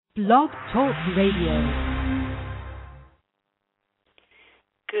Blog Talk Radio.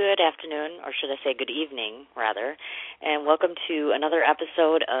 Good afternoon, or should I say good evening, rather, and welcome to another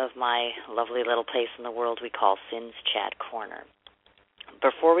episode of my lovely little place in the world we call Sin's Chat Corner.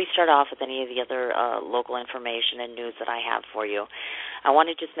 Before we start off with any of the other local information and news that I have for you, I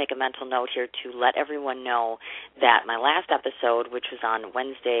want to just make a mental note here to let everyone know that my last episode, which was on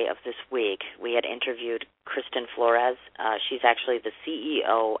Wednesday of this week, we had interviewed Kristen Flores. She's actually the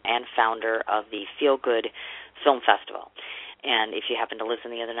CEO and founder of the Feel Good Film Festival. And if you happen to listen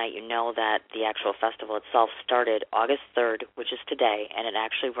the other night, you know that the actual festival itself started August 3rd, which is today, and it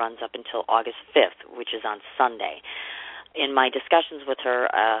actually runs up until August 5th, which is on Sunday. In my discussions with her,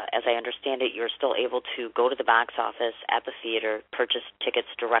 as I understand it, you're still able to go to the box office at the theater, purchase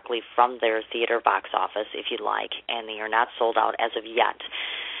tickets directly from their theater box office if you'd like, and they are not sold out as of yet.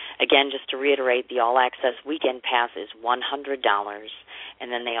 Again, just to reiterate, the all-access weekend pass is $100,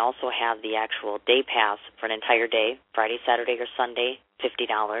 and then they also have the actual day pass for an entire day, Friday, Saturday, or Sunday,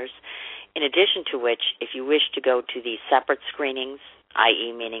 $50. In addition to which, if you wish to go to the separate screenings,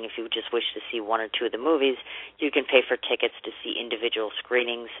 i.e. meaning if you just wish to see one or two of the movies, you can pay for tickets to see individual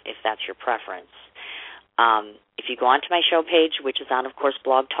screenings if that's your preference. If you go onto my show page, which is on, of course,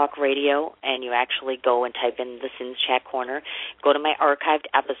 Blog Talk Radio, and you actually go and type in the Sin's Chat Corner, go to my archived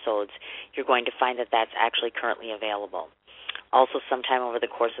episodes, you're going to find that that's actually currently available. Also, sometime over the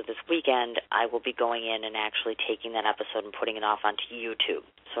course of this weekend, I will be going in and actually taking that episode and putting it off onto YouTube.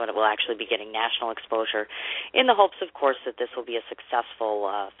 So it will actually be getting national exposure in the hopes, of course, that this will be a successful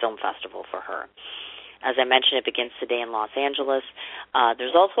film festival for her. As I mentioned, it begins today in Los Angeles.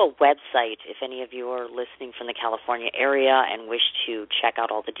 There's also a website, if any of you are listening from the California area and wish to check out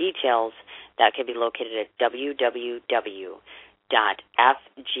all the details, that can be located at www.fgff.org.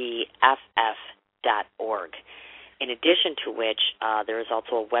 In addition to which, there is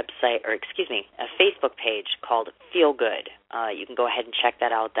also a website, a Facebook page called Feel Good. You can go ahead and check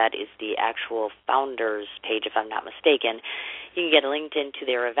that out. That is the actual founders page, if I'm not mistaken. You can get linked into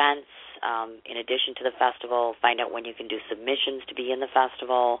their events, in addition to the festival, find out when you can do submissions to be in the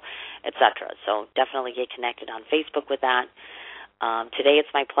festival, etc. So definitely get connected on Facebook with that. Today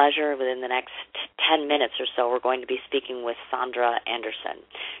it's my pleasure, within the next 10 minutes or so, we're going to be speaking with Sondra Anderson.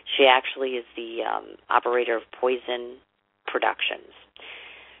 She actually is the operator of Poyzen Productions.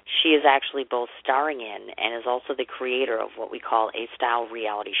 She is actually both starring in and is also the creator of what we call a style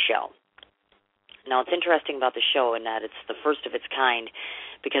reality show. Now, it's interesting about the show in that it's the first of its kind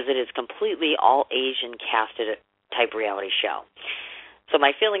because it is completely all Asian casted type reality show. So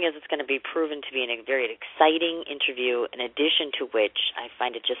my feeling is it's going to be proven to be a very exciting interview, in addition to which I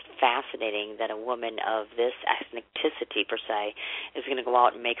find it just fascinating that a woman of this ethnicity, per se, is going to go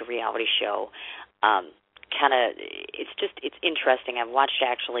out and make a reality show. It's interesting. I've watched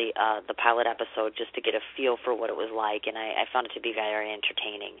actually the pilot episode just to get a feel for what it was like, and I found it to be very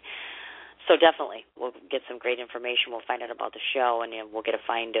entertaining. So definitely, we'll get some great information. We'll find out about the show, and we'll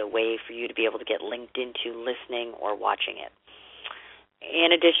find a way for you to be able to get linked into listening or watching it.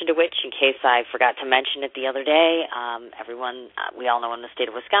 In addition to which, in case I forgot to mention it the other day, we all know in the state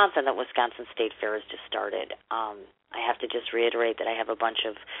of Wisconsin that Wisconsin State Fair has just started. I have to just reiterate that I have a bunch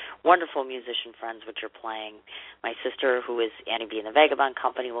of wonderful musician friends which are playing. My sister, who is Annie B. and the Vagabond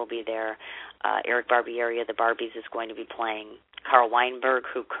Company, will be there. Eric Barbieri of the Barbies is going to be playing. Carl Weinberg,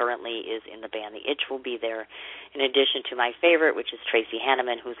 who currently is in the band The Itch, will be there, in addition to my favorite, which is Tracy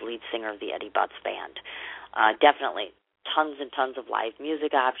Hanneman, who's lead singer of the Eddie Butts Band. Definitely tons and tons of live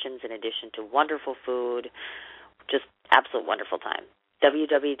music options, in addition to wonderful food, just absolute wonderful time.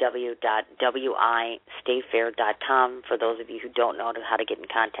 www.wistatefair.com for those of you who don't know how to get in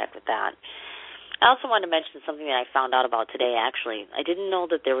contact with that. I also want to mention something that I found out about today, actually. I didn't know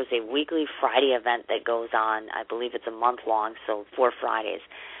that there was a weekly Friday event that goes on. I believe it's a month long, so 4 Fridays.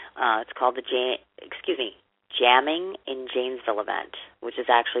 It's called the Jamming in Janesville event, which is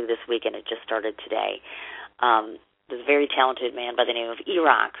actually this weekend. It just started today. There's a very talented man by the name of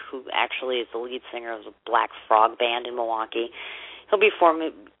E-Rock, who actually is the lead singer of the Black Frog Band in Milwaukee. He'll be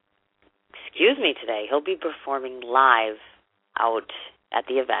performing live out at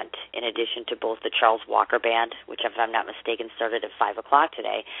the event, in addition to both the Charles Walker Band, which, if I'm not mistaken, started at 5 o'clock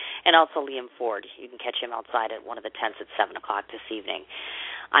today, and also Liam Ford. You can catch him outside at one of the tents at 7 o'clock this evening.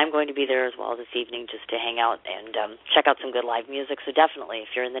 I'm going to be there as well this evening just to hang out and check out some good live music, so definitely,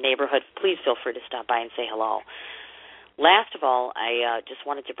 if you're in the neighborhood, please feel free to stop by and say hello. Last of all, I just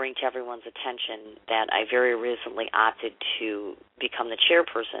wanted to bring to everyone's attention that I very recently opted to become the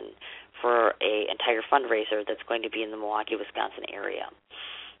chairperson for an entire fundraiser that's going to be in the Milwaukee, Wisconsin area.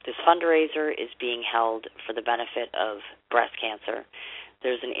 This fundraiser is being held for the benefit of breast cancer.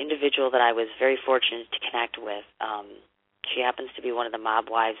 there's an individual that I was very fortunate to connect with. She happens to be one of the mob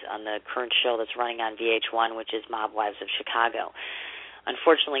wives on the current show that's running on VH1, which is Mob Wives of Chicago.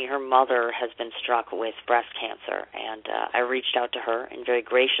 Unfortunately, her mother has been struck with breast cancer, and I reached out to her, and very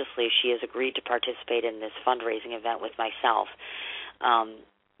graciously she has agreed to participate in this fundraising event with myself.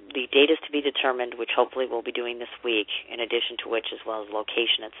 The date is to be determined, which hopefully we'll be doing this week, in addition to which, as well as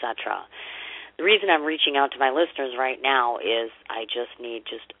location, etc. The reason I'm reaching out to my listeners right now is I just need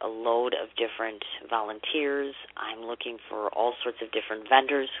a load of different volunteers. I'm looking for all sorts of different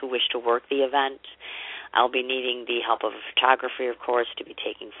vendors who wish to work the event. I'll be needing the help of a photographer, of course, to be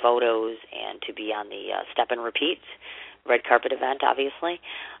taking photos and to be on the step and repeat red carpet event, obviously.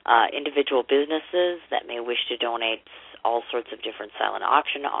 Individual businesses that may wish to donate all sorts of different silent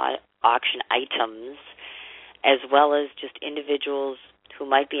auction items, as well as just individuals who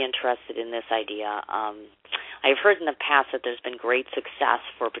might be interested in this idea. I've heard in the past that there's been great success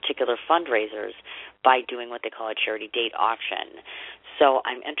for particular fundraisers by doing what they call a charity date auction. So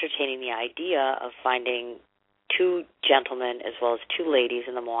I'm entertaining the idea of finding 2 gentlemen as well as 2 ladies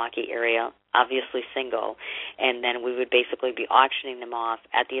in the Milwaukee area, obviously single, and then we would basically be auctioning them off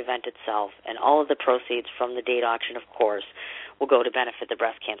at the event itself, and all of the proceeds from the date auction, of course, will go to benefit the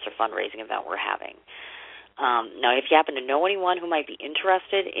breast cancer fundraising event we're having. Now, if you happen to know anyone who might be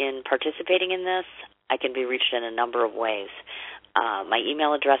interested in participating in this, I can be reached in a number of ways. My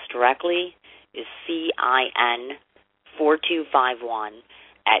email address directly is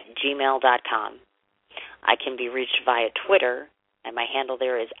cin4251@gmail.com. I can be reached via Twitter, and my handle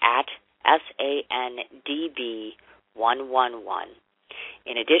there is @SANDB111.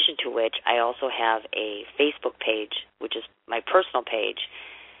 In addition to which, I also have a Facebook page, which is my personal page,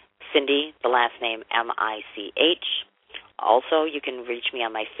 Cindy, the last name M-I-C-H. Also, you can reach me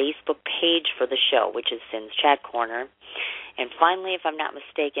on my Facebook page for the show, which is Sin's Chat Corner. And finally, if I'm not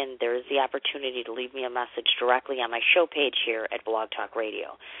mistaken, there is the opportunity to leave me a message directly on my show page here at Blog Talk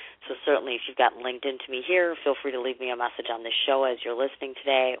Radio. So certainly, if you've gotten linked into me here, feel free to leave me a message on this show as you're listening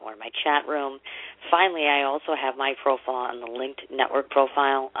today or in my chat room. Finally, I also have my profile on the Linked Network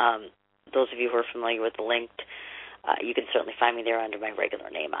profile. Those of you who are familiar with the Linked, you can certainly find me there under my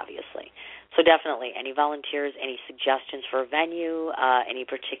regular name, obviously. So definitely, any volunteers, any suggestions for a venue, any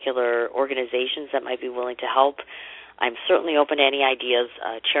particular organizations that might be willing to help, I'm certainly open to any ideas.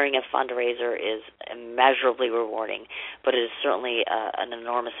 Chairing a fundraiser is immeasurably rewarding, but it is certainly an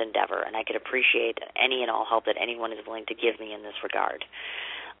enormous endeavor, and I could appreciate any and all help that anyone is willing to give me in this regard.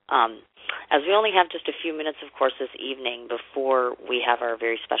 As we only have just a few minutes, of course, this evening before we have our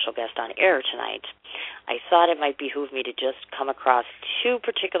very special guest on air tonight, I thought it might behoove me to just come across 2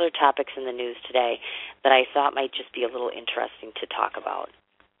 particular topics in the news today that I thought might just be a little interesting to talk about.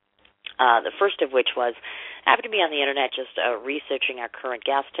 The first of which was, I happened to be on the Internet just researching our current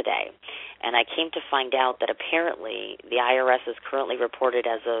guest today, and I came to find out that apparently the IRS is currently reported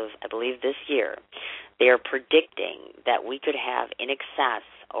as of, I believe, this year. They are predicting that we could have in excess,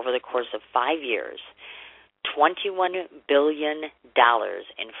 over the course of 5 years, $21 billion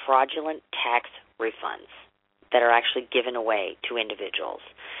in fraudulent tax refunds that are actually given away to individuals.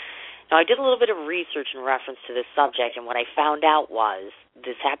 Now, I did a little bit of research in reference to this subject, and what I found out was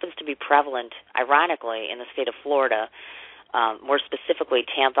this happens to be prevalent, ironically, in the state of Florida, more specifically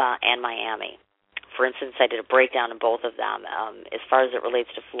Tampa and Miami. For instance, I did a breakdown of both of them. As far as it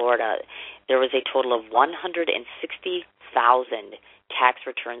relates to Florida, there was a total of 160,000 tax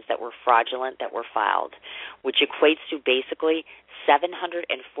returns that were fraudulent that were filed, which equates to basically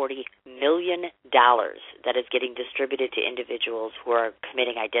 $740 million that is getting distributed to individuals who are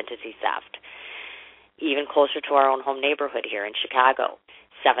committing identity theft. Even closer to our own home neighborhood here in Chicago,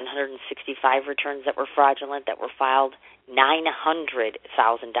 765 returns that were fraudulent that were filed,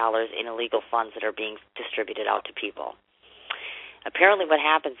 $900,000 in illegal funds that are being distributed out to people. Apparently what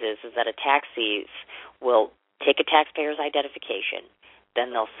happens is that a tax thief will take a taxpayer's identification,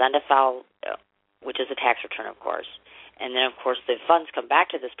 then they'll send a file, which is a tax return, of course, and then, of course, the funds come back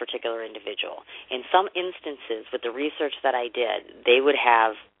to this particular individual. In some instances, with the research that I did, they would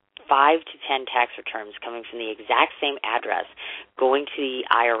have 5 to 10 tax returns coming from the exact same address going to the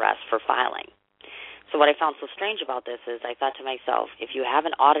IRS for filing. So what I found so strange about this is I thought to myself, if you have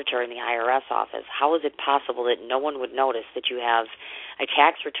an auditor in the IRS office, how is it possible that no one would notice that you have a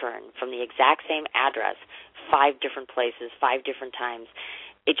tax return from the exact same address 5 different places, 5 different times?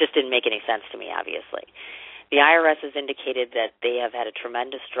 It just didn't make any sense to me, obviously. The IRS has indicated that they have had a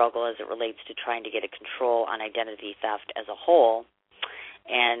tremendous struggle as it relates to trying to get a control on identity theft as a whole.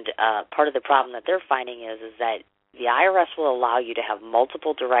 And part of the problem that they're finding is that the IRS will allow you to have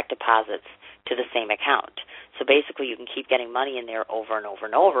multiple direct deposits to the same account. So basically you can keep getting money in there over and over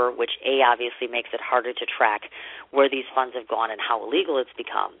and over, which obviously makes it harder to track where these funds have gone and how illegal it's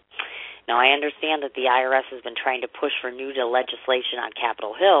become. Now, I understand that the IRS has been trying to push for new legislation on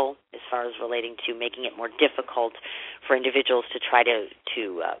Capitol Hill as far as relating to making it more difficult for individuals to try to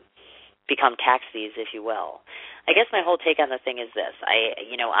become tax thieves, if you will. I guess my whole take on the thing is this.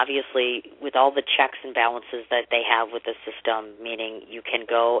 Obviously, with all the checks and balances that they have with the system, meaning you can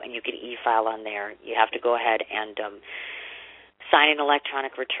go and you can e-file on there, you have to go ahead and sign an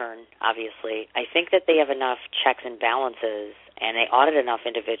electronic return, obviously. I think that they have enough checks and balances and they audit enough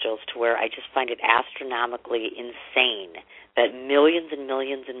individuals to where I just find it astronomically insane that millions and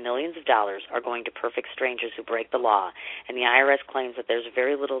millions and millions of dollars are going to perfect strangers who break the law, and the IRS claims that there's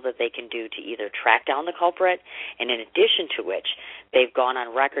very little that they can do to either track down the culprit, and in addition to which, they've gone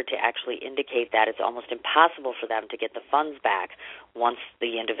on record to actually indicate that it's almost impossible for them to get the funds back once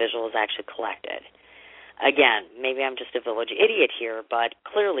the individual is actually collected. Again, maybe I'm just a village idiot here, but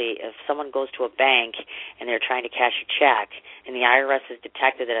clearly if someone goes to a bank and they're trying to cash a check and the IRS has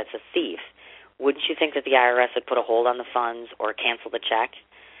detected that it's a thief, wouldn't you think that the IRS would put a hold on the funds or cancel the check?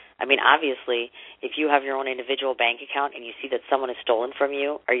 I mean, obviously, if you have your own individual bank account and you see that someone has stolen from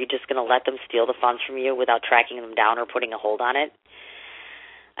you, are you just going to let them steal the funds from you without tracking them down or putting a hold on it?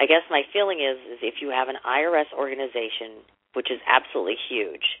 I guess my feeling is if you have an IRS organization, which is absolutely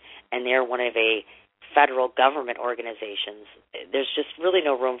huge, and they're one of a federal government organizations, there's just really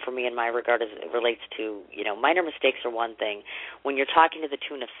no room for me in my regard as it relates to, minor mistakes are one thing. When you're talking to the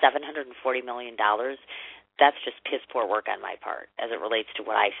tune of $740 million, that's just piss poor work on my part as it relates to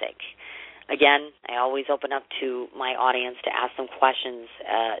what I think. Again, I always open up to my audience to ask them questions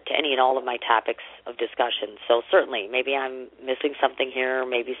to any and all of my topics of discussion. So certainly, maybe I'm missing something here.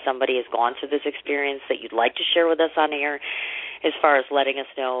 Maybe somebody has gone through this experience that you'd like to share with us on air as far as letting us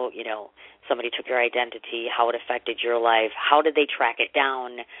know, somebody took your identity, how it affected your life, how did they track it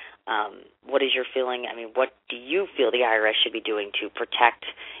down, what is your feeling? I mean, what do you feel the IRS should be doing to protect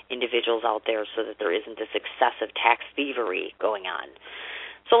individuals out there so that there isn't this excessive tax thievery going on?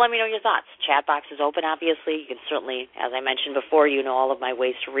 So let me know your thoughts. Chat box is open, obviously. You can certainly, as I mentioned before, all of my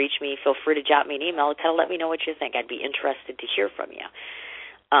ways to reach me. Feel free to jot me an email. Kind of let me know what you think. I'd be interested to hear from you.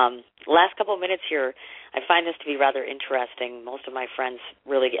 Last couple of minutes here, I find this to be rather interesting. Most of my friends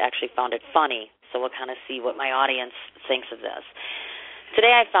really actually found it funny, so we'll kind of see what my audience thinks of this.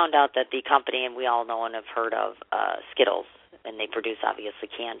 Today I found out that the company, and we all know and have heard of Skittles, and they produce,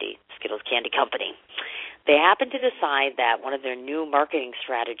 obviously, candy, Skittles Candy Company. They happen to decide that one of their new marketing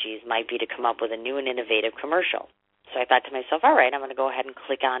strategies might be to come up with a new and innovative commercial. So I thought to myself, all right, I'm going to go ahead and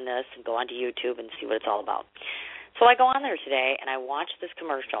click on this and go onto YouTube and see what it's all about. So I go on there today, and I watch this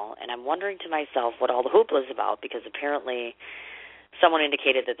commercial, and I'm wondering to myself what all the hoopla is about, because apparently someone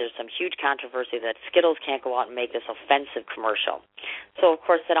indicated that there's some huge controversy that Skittles can't go out and make this offensive commercial. So, of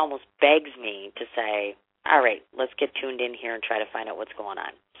course, that almost begs me to say, all right, let's get tuned in here and try to find out what's going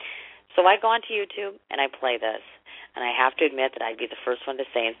on. So I go onto YouTube, and I play this, and I have to admit that I'd be the first one to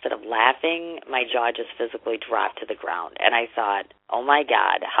say, instead of laughing, my jaw just physically dropped to the ground. And I thought, oh, my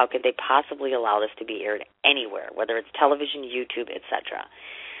God, how could they possibly allow this to be aired anywhere, whether it's television, YouTube, etc.?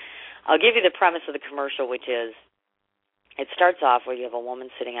 I'll give you the premise of the commercial, which is, it starts off where you have a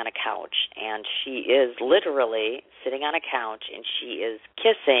woman sitting on a couch, and she is literally sitting on a couch, and she is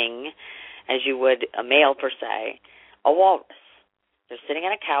kissing, as you would a male per se, a walrus. They're sitting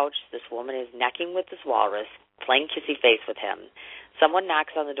on a couch. This woman is necking with this walrus, playing kissy face with him. Someone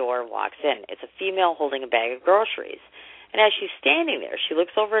knocks on the door and walks in. It's a female holding a bag of groceries. And as she's standing there, she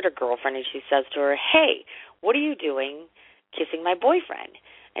looks over at her girlfriend and she says to her, hey, what are you doing kissing my boyfriend?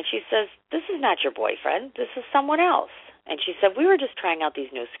 And she says, this is not your boyfriend. This is someone else. And she said, we were just trying out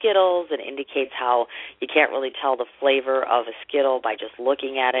these new Skittles. It indicates how you can't really tell the flavor of a Skittle by just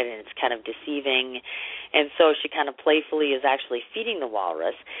looking at it, and it's kind of deceiving. And so she kind of playfully is actually feeding the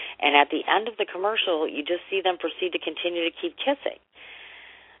walrus. And at the end of the commercial, you just see them proceed to continue to keep kissing.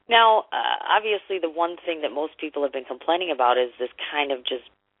 Now, obviously, the one thing that most people have been complaining about is this kind of just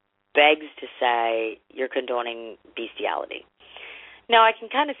begs to say you're condoning bestiality. Now, I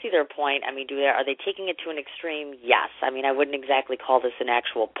can kind of see their point. I mean, are they taking it to an extreme? Yes. I mean, I wouldn't exactly call this an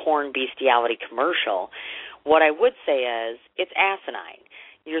actual porn bestiality commercial. What I would say is it's asinine.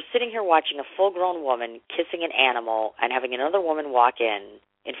 You're sitting here watching a full-grown woman kissing an animal and having another woman walk in,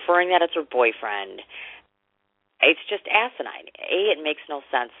 inferring that it's her boyfriend. It's just asinine. A, it makes no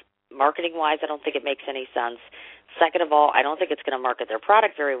sense. Marketing-wise, I don't think it makes any sense. Second of all, I don't think it's going to market their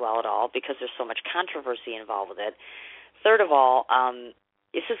product very well at all because there's so much controversy involved with it. Third of all,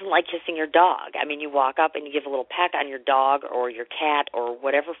 This isn't like kissing your dog. I mean, you walk up and you give a little peck on your dog or your cat or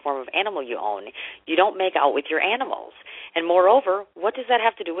whatever form of animal you own. You don't make out with your animals. And moreover, what does that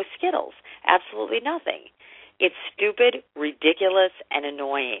have to do with Skittles? Absolutely nothing. It's stupid, ridiculous, and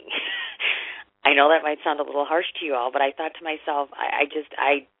annoying. I know that might sound a little harsh to you all, but I thought to myself, I just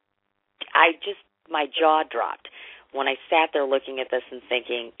my jaw dropped when I sat there looking at this and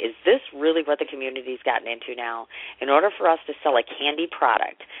thinking, is this really what the community's gotten into now? In order for us to sell a candy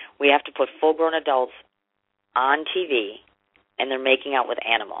product, we have to put full-grown adults on TV, and they're making out with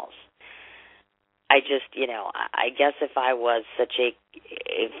animals. I just, I guess if I was such a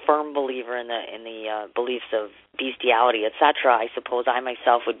firm believer in the beliefs of bestiality, etc., I suppose I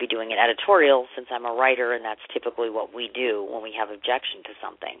myself would be doing an editorial since I'm a writer, and that's typically what we do when we have objection to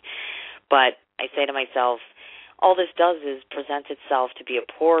something. But I say to myself, all this does is presents itself to be a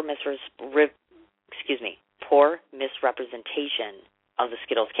poor misrepresentation of the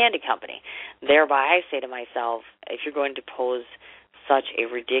Skittles Candy Company. Thereby, I say to myself, if you're going to pose such a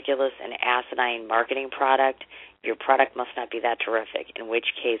ridiculous and asinine marketing product, your product must not be that terrific, in which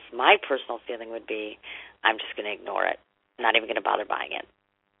case my personal feeling would be I'm just going to ignore it. I'm not even going to bother buying it.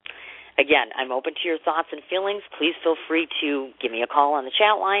 Again, I'm open to your thoughts and feelings. Please feel free to give me a call on the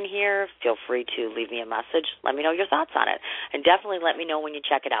chat line here. Feel free to leave me a message. Let me know your thoughts on it. And definitely let me know when you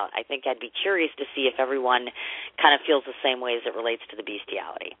check it out. I think I'd be curious to see if everyone kind of feels the same way as it relates to the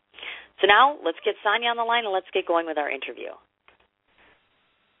bestiality. So now let's get Sonia on the line and let's get going with our interview.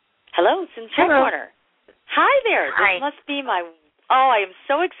 Hello, Sin's Chat Corner. Hi there. Hi. This must be I am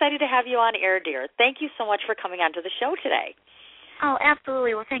so excited to have you on air, dear. Thank you so much for coming onto the show today. Oh,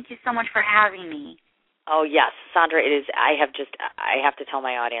 absolutely. Well, thank you so much for having me. Oh, yes. Sondra, it is. I have to tell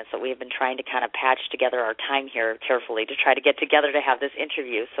my audience that we have been trying to kind of patch together our time here carefully to try to get together to have this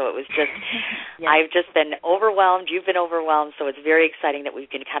interview. So it was just, yes. I've just been overwhelmed. You've been overwhelmed. So it's very exciting that we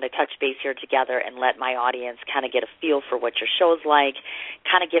can kind of touch base here together and let my audience kind of get a feel for what your show's like,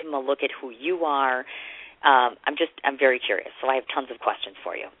 kind of give them a look at who you are. I'm very curious. So I have tons of questions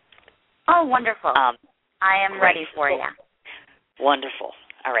for you. Oh, wonderful. I am ready for you. Wonderful.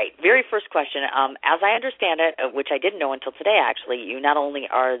 All right. Very first question. As I understand it, which I didn't know until today, actually, you not only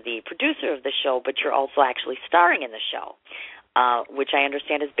are the producer of the show, but you're also actually starring in the show, which I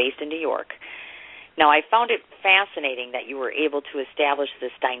understand is based in New York. Now, I found it fascinating that you were able to establish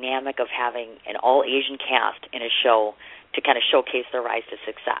this dynamic of having an all-Asian cast in a show to kind of showcase their rise to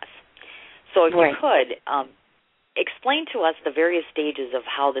success. So if you could, explain to us the various stages of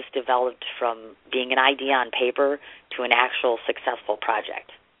how this developed from being an idea on paper to an actual successful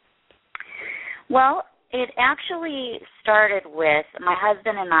project. Well, it actually started with my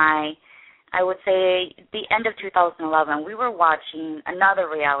husband and I would say the end of 2011, we were watching another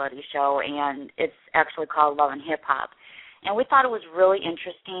reality show, and it's actually called Love and Hip Hop. And we thought it was really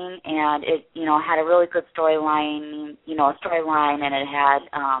interesting, and it, had a really good storyline, and it had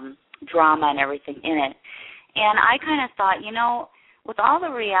drama and everything in it. And I kind of thought, with all the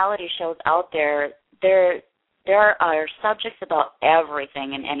reality shows out there, there are subjects about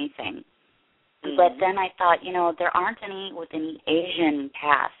everything and anything. Mm-hmm. But then I thought, there aren't any with any Asian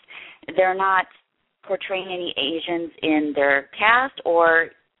cast. They're not portraying any Asians in their cast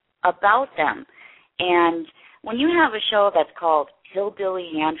or about them. And when you have a show that's called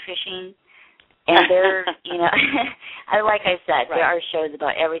Hillbilly Hand Fishing, and there, like I said, right. There are shows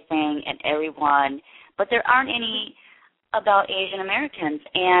about everything and everyone, but there aren't any about Asian Americans.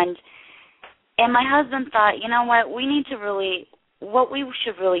 And my husband thought, what we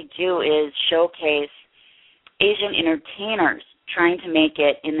should really do is showcase Asian entertainers trying to make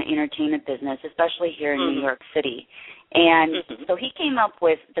it in the entertainment business, especially here in New York City. And so he came up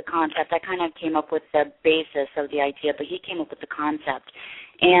with the concept. I kind of came up with the basis of the idea, but he came up with the concept.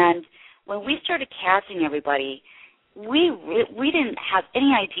 And when we started casting everybody, we didn't have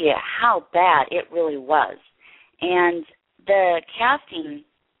any idea how bad it really was. And the casting,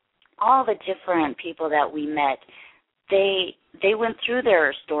 all the different people that we met, they went through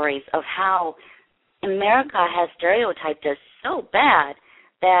their stories of how America has stereotyped us so bad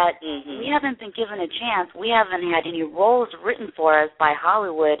that we haven't been given a chance. We haven't had any roles written for us by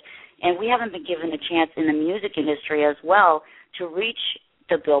Hollywood, and we haven't been given a chance in the music industry as well to reach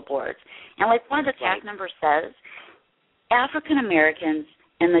the billboards. And like one of the cast members says, African Americans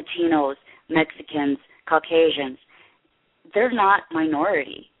and Latinos, Mexicans, Caucasians, they're not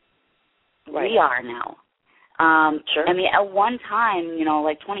minority. Right. We are now. Sure. I mean, at one time,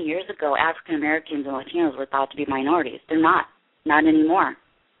 like 20 years ago, African Americans and Latinos were thought to be minorities. They're not anymore.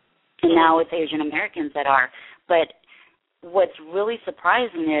 And now it's Asian Americans that are. But what's really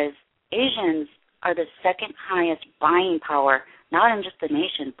surprising is Asians are the second highest buying power not in just the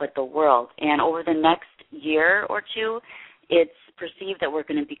nation, but the world. And over the next year or two, it's perceived that we're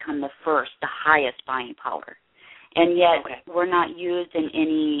going to become the highest buying power. And yet we're not used in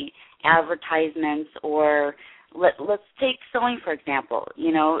any advertisements or let's take sewing, for example,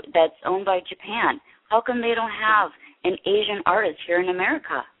 that's owned by Japan. How come they don't have an Asian artist here in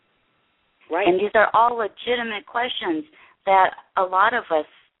America? Right. And these are all legitimate questions that a lot of us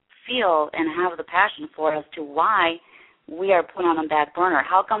feel and have the passion for as to why we are put on a back burner.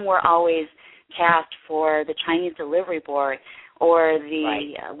 How come we're always cast for the Chinese delivery boy or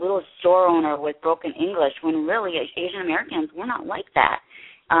the little store owner with broken English when really Asian Americans, we're not like that.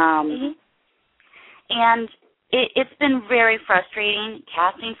 And it's been very frustrating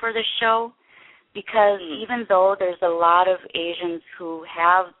casting for this show because even though there's a lot of Asians who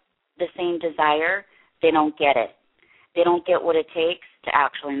have the same desire, they don't get it. They don't get what it takes to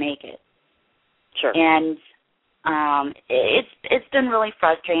actually make it. Sure. And it's been really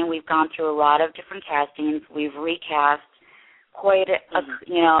frustrating. We've gone through a lot of different castings. We've recast quite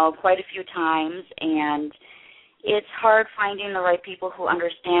a few times, and it's hard finding the right people who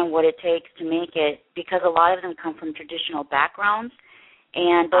understand what it takes to make it because a lot of them come from traditional backgrounds,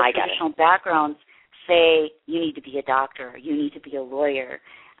 and those traditional backgrounds say you need to be a doctor, you need to be a lawyer,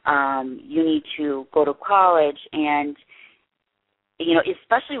 you need to go to college, and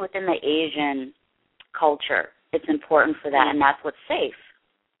especially within the Asian culture, it's important for that, and that's what's safe.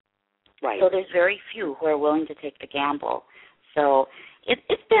 Right. So there's very few who are willing to take the gamble. So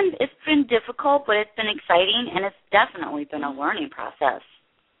it's been difficult, but it's been exciting, and it's definitely been a learning process.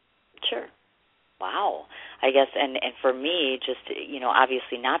 Sure. Wow. I guess, and for me, just,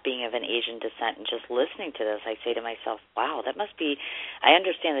 obviously not being of an Asian descent and just listening to this, I say to myself, wow, that must be, I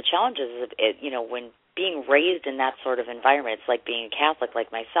understand the challenges of it, when being raised in that sort of environment. It's like being a Catholic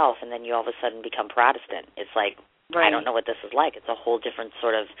like myself, and then you all of a sudden become Protestant. It's like, I don't know what this is like. It's a whole different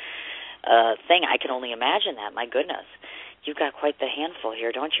sort of thing. I can only imagine that. My goodness. You've got quite the handful here,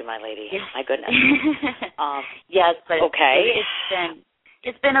 don't you, my lady? Yes. My goodness. Yes, but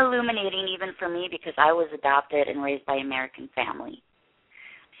it's been illuminating even for me because I was adopted and raised by an American family.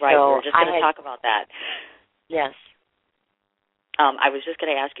 Right, so we're just going to talk about that. Yes. I was just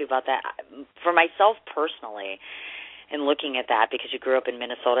going to ask you about that. For myself personally, in looking at that, because you grew up in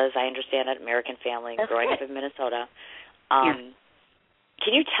Minnesota, as I understand it, American family, growing up in Minnesota,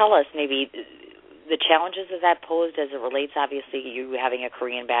 can you tell us maybe the challenges of that posed as it relates, obviously, you having a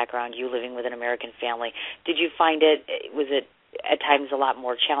Korean background, you living with an American family? Did you find was it at times a lot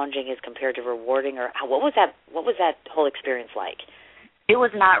more challenging as compared to rewarding, or what was that whole experience like? It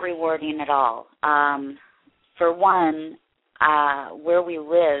was not rewarding at all. For one, where we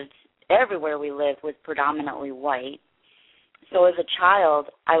lived, everywhere we lived was predominantly white. So as a child,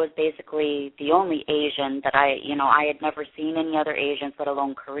 I was basically the only Asian that I had never seen any other Asians, let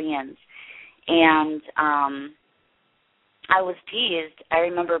alone Koreans. And I was teased. I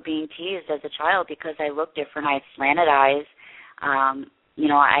remember being teased as a child because I looked different. I had slanted eyes.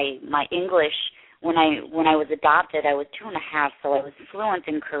 My English, when I was adopted, I was 2.5, so I was fluent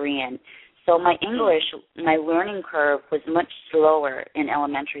in Korean. So my English, my learning curve was much slower in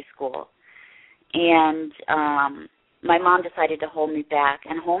elementary school. And my mom decided to hold me back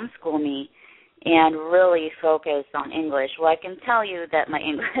and homeschool me and really focus on English. Well, I can tell you that my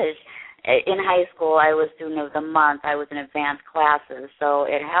English, in high school, I was student of the month. I was in advanced classes, so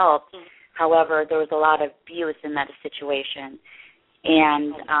it helped. However, there was a lot of abuse in that situation.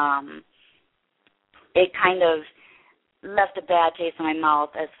 And it kind of left a bad taste in my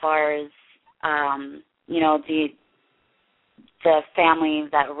mouth as far as, the family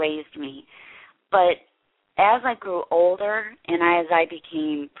that raised me. But as I grew older and as I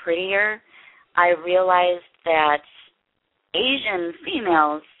became prettier, I realized that Asian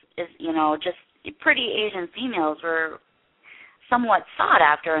females, just pretty Asian females were somewhat sought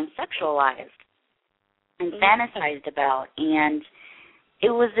after and sexualized and fantasized about. And it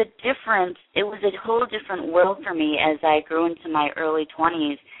was a whole different world for me as I grew into my early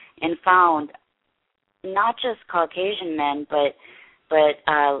 20s and found not just Caucasian men, but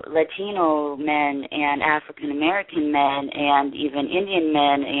Latino men and African American men and even Indian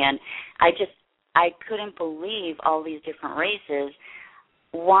men, and I couldn't believe all these different races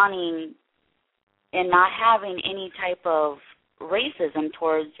wanting and not having any type of racism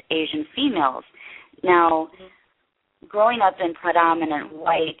towards Asian females. Now, growing up in predominant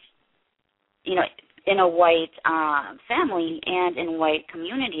white, in a white family and in white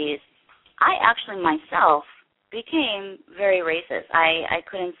communities, I actually myself became very racist. I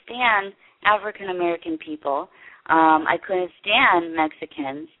couldn't stand African American people. I couldn't stand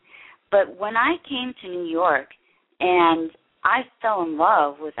Mexicans. But when I came to New York and I fell in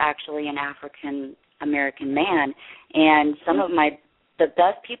love with actually an African American man, and some of the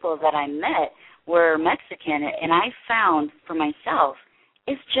best people that I met were Mexican, and I found for myself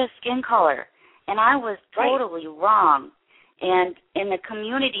it's just skin color, and I was totally wrong. And in the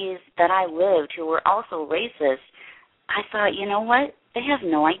communities that I lived who were also racist, I thought, you know what? They have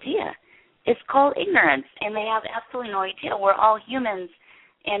no idea. It's called ignorance, and they have absolutely no idea. We're all humans,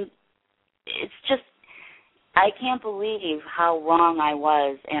 and it's just, I can't believe how wrong I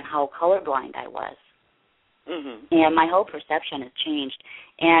was and how colorblind I was. Mm-hmm. And my whole perception has changed.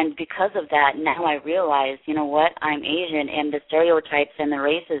 And because of that, now I realize, you know what, I'm Asian, and the stereotypes and the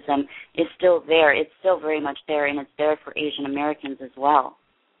racism is still there. It's still very much there, and it's there for Asian Americans as well.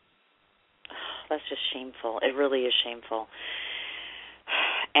 That's just shameful. It really is shameful.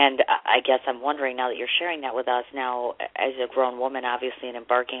 And I guess I'm wondering, now that you're sharing that with us, now as a grown woman, obviously, and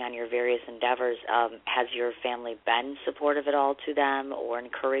embarking on your various endeavors, has your family been supportive at all to them, or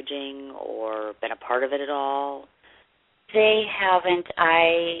encouraging, or been a part of it at all? They haven't.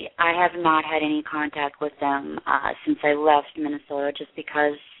 I have not had any contact with them since I left Minnesota, just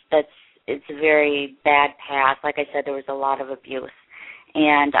because it's a very bad path. Like I said, there was a lot of abuse,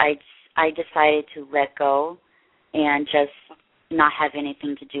 and I decided to let go and just not have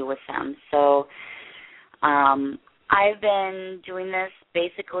anything to do with them. So I've been doing this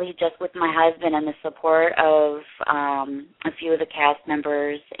basically just with my husband and the support of a few of the cast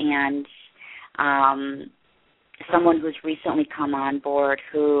members and someone who's recently come on board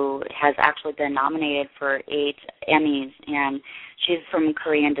who has actually been nominated for 8 Emmys, and she's from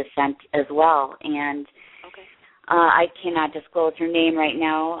Korean descent as well. And I cannot disclose her name right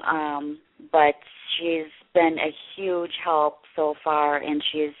now, but she's been a huge help so far, and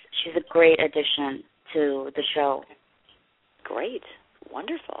she's a great addition to the show. Great.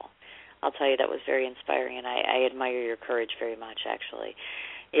 Wonderful. I'll tell you, that was very inspiring, and I admire your courage very much, actually.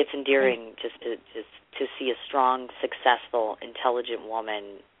 It's endearing just to see a strong, successful, intelligent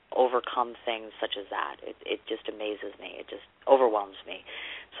woman overcome things such as that. It just amazes me. It just overwhelms me.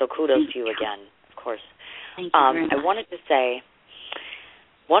 So kudos to you again, of course. Thank you very much. I wanted to say,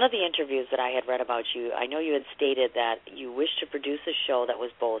 one of the interviews that I had read about you, I know you had stated that you wished to produce a show that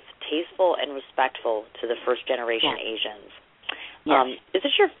was both tasteful and respectful to the first-generation Asians. Yes. Is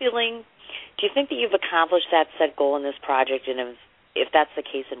it your feeling, do you think that you've accomplished that said goal in this project, and if that's the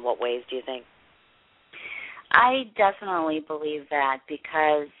case, in what ways do you think? I definitely believe that,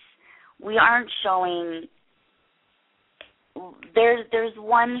 because we aren't showing, there's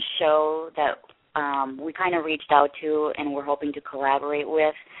one show that we kind of reached out to and we're hoping to collaborate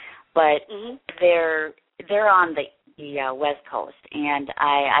with, but they're on the West Coast, and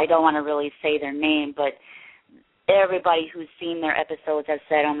I don't want to really say their name, but everybody who's seen their episodes has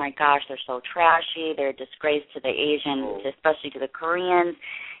said, oh my gosh, they're so trashy, they're a disgrace to the Asians, especially to the Koreans.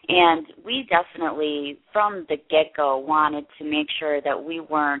 And we definitely, from the get-go, wanted to make sure that we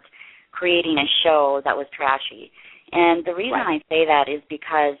weren't creating a show that was trashy. And the reason I say that is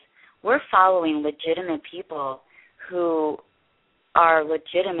because we're following legitimate people who are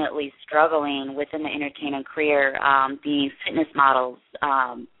legitimately struggling within the entertainment career, being fitness models,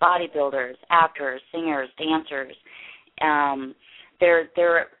 bodybuilders, actors, singers, dancers.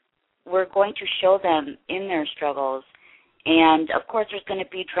 We're going to show them in their struggles, and of course there's going to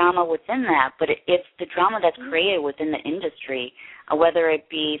be drama within that, but it's the drama that's created within the industry, whether it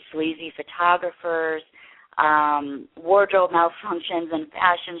be sleazy photographers, wardrobe malfunctions and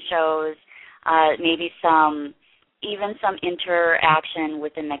fashion shows, maybe even some interaction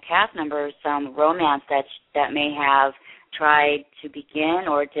within the cast members, some romance that may have tried to begin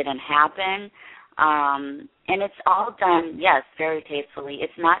or didn't happen. And it's all done, yes, very tastefully.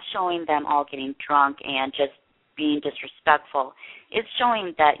 It's not showing them all getting drunk and just being disrespectful. It's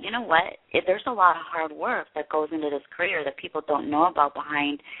showing that, you know what, there's a lot of hard work that goes into this career that people don't know about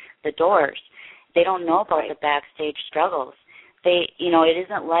behind the doors. They don't know about the backstage struggles. It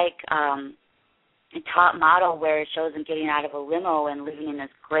isn't like a top model where it shows them getting out of a limo and living in this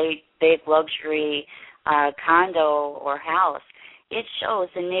great big luxury condo or house. It shows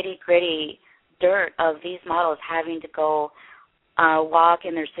the nitty-gritty dirt of these models having to go walk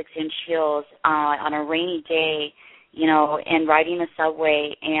in their 6-inch heels on a rainy day, and riding the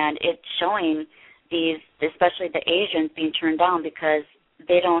subway, and it's showing these, especially the Asians, being turned down because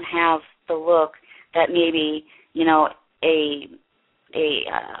they don't have the look that maybe,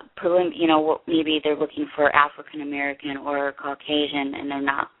 maybe they're looking for African American or Caucasian, and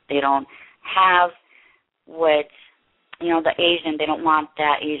they don't have what, the Asian, they don't want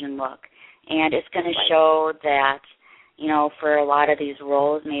that Asian look. And it's going to show that, for a lot of these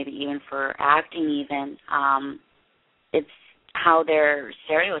roles, maybe even for acting even, how they're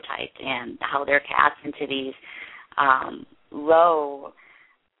stereotyped and how they're cast into these low,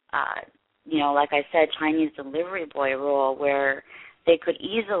 like I said, Chinese delivery boy role where they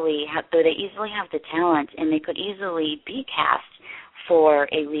easily have the talent and they could easily be cast for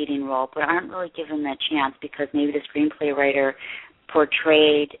a leading role, but aren't really given that chance because maybe the screenplay writer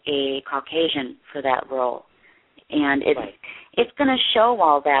portrayed a Caucasian for that role, and it's going to show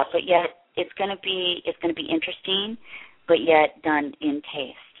all that, but yet it's going to be interesting, but yet done in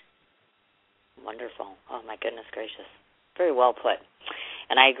taste. Wonderful. Oh my goodness gracious, very well put.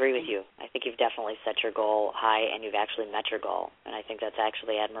 And I agree with you. I think you've definitely set your goal high, and you've actually met your goal, and I think that's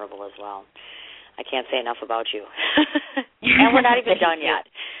actually admirable as well. I can't say enough about you. And we're not even done yet.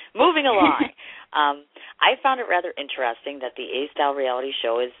 Moving along. I found it rather interesting that the A-Style reality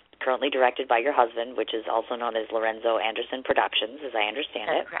show is currently directed by your husband, which is also known as Lorenzo Anderson Productions, as I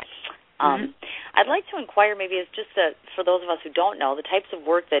understand it. That's correct. I'd like to inquire, maybe it's just for those of us who don't know, the types of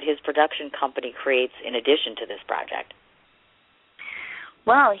work that his production company creates in addition to this project.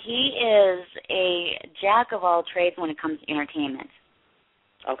 Well, he is a jack of all trades when it comes to entertainment.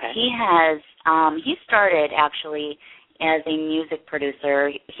 Okay. He has he started actually as a music producer.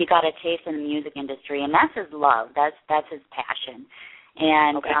 He got a taste in the music industry, and that's his love. That's his passion.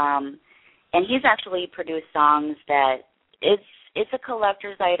 And and he's actually produced songs that it's a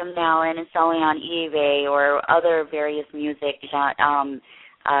collector's item now, and it's selling on eBay or other various music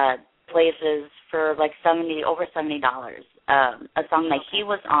places for like over $70. A song that he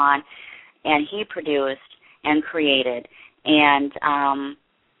was on and he produced and created, and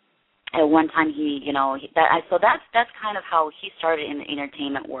at one time so that's kind of how he started in the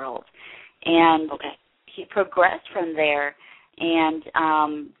entertainment world, and he progressed from there and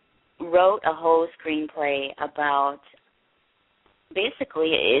wrote a whole screenplay about,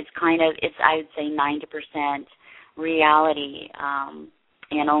 basically it's I would say 90% reality,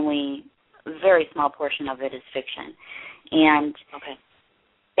 and only a very small portion of it is fiction. And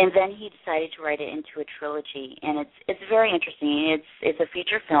then he decided to write it into a trilogy, and it's very interesting. It's a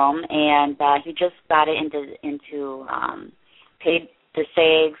feature film, and he just got it into paid the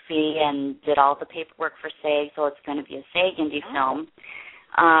SAG fee and did all the paperwork for SAG, so it's going to be a SAG indie film.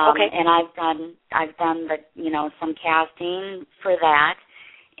 And I've done some casting for that,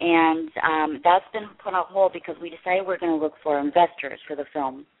 and that's been put on hold because we decided we're going to look for investors for the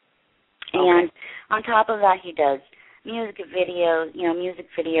film. And on top of that, he does music videos,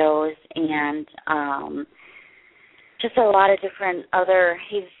 and just a lot of different other.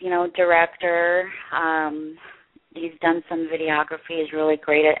 He's director. He's done some videography. He's really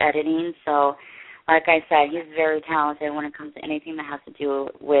great at editing. So, like I said, he's very talented when it comes to anything that has to do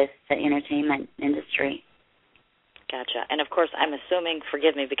with the entertainment industry. Gotcha. And of course, I'm assuming,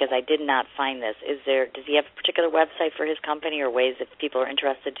 forgive me because I did not find this, does he have a particular website for his company or ways if people are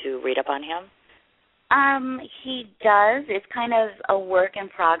interested to read up on him? He does. It's kind of a work in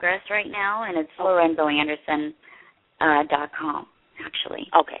progress right now, and it's LorenzoAnderson.com, actually.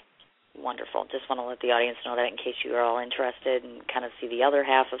 Okay. Wonderful. Just want to let the audience know that in case you are all interested and kind of see the other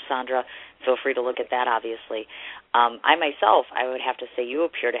half of Sondra, feel free to look at that, obviously. I myself, I would have to say you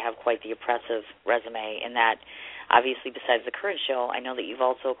appear to have quite the impressive resume in that, obviously, besides the current show, I know that you've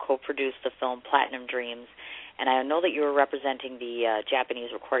also co-produced the film Platinum Dreams, and I know that you were representing the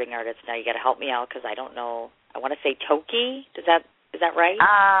Japanese recording artist. Now, you got to help me out because I don't know. I want to say Toki. Is that right?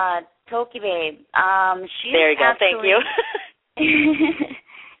 Toki Babe. There you go. Thank you.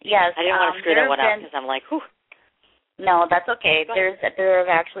 Yes. I didn't want to screw that one up because I'm like, whew. No, that's okay. There have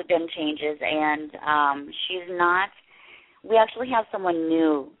actually been changes, and she's not. We actually have someone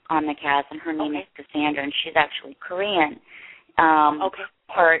new on the cast, and her name is Cassandra, and she's actually Korean,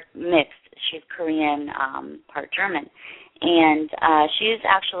 part mixed. She's Korean, part German, and she's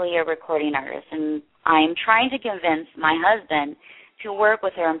actually a recording artist, and I'm trying to convince my husband to work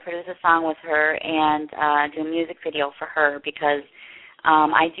with her and produce a song with her and do a music video for her because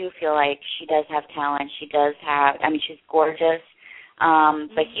I do feel like she does have talent. She's gorgeous.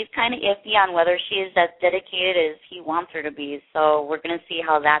 But he's kind of iffy on whether she is as dedicated as he wants her to be. So we're going to see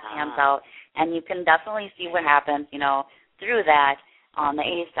how that pans out. And you can definitely see what happens, through that on the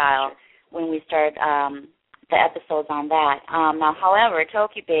A-Style when we start the episodes on that. Now, however,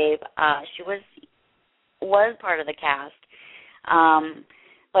 Toki Babe, she was part of the cast.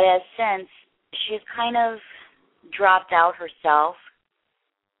 But since she's kind of dropped out herself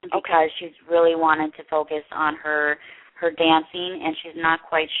because she's really wanted to focus on her dancing, and she's not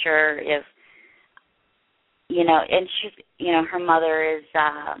quite sure if, and she's, her mother is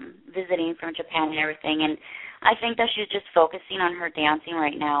visiting from Japan and everything, and I think that she's just focusing on her dancing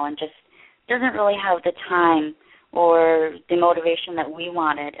right now and just doesn't really have the time or the motivation that we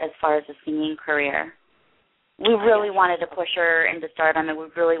wanted as far as a singing career. We really wanted to push her into stardom, and we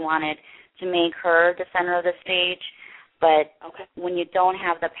really wanted to make her the center of the stage. But when you don't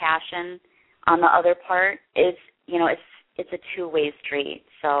have the passion on the other part, it's a two-way street.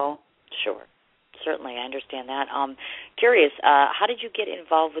 So sure, certainly, I understand that. Curious, how did you get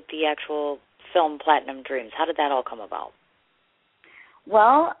involved with the actual film Platinum Dreams? How did that all come about?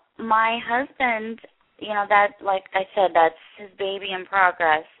 Well, my husband, that, like I said, that's his baby in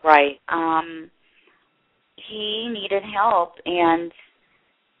progress. Right. He needed help, and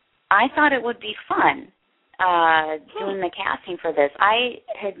I thought it would be fun doing the casting for this. I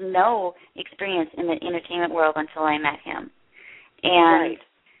had no experience in the entertainment world until I met him. And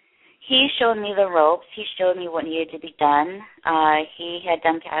he showed me the ropes. He showed me what needed to be done. He had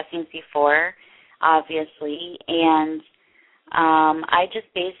done castings before, obviously, and I just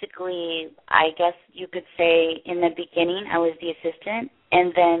basically, I guess you could say in the beginning I was the assistant,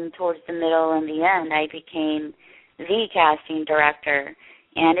 and then towards the middle and the end I became the casting director.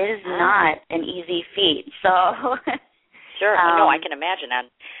 And it is not an easy feat. So sure. No, I can imagine. And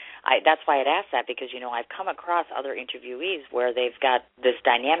that's why I'd asked that, because, I've come across other interviewees where they've got this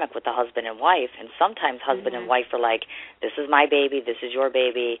dynamic with the husband and wife, and sometimes husband and wife are like, this is my baby, this is your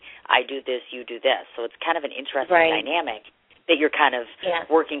baby, I do this, you do this. So it's kind of an interesting dynamic that you're kind of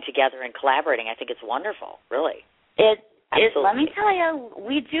working together and collaborating. I think it's wonderful, really. Let me tell you,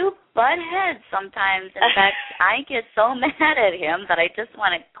 we do butt heads sometimes. In fact, I get so mad at him that I just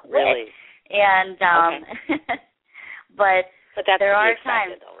want to quit. Really? And but that's there are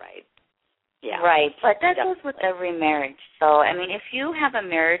times, times, though, right? Yeah. Right, but that goes with every marriage. So I mean, if you have a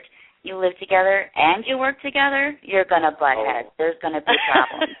marriage, you live together and you work together, you're gonna butt heads. There's gonna be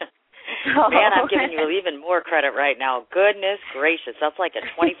problems. Man, I'm giving you even more credit right now. Goodness gracious, that's like a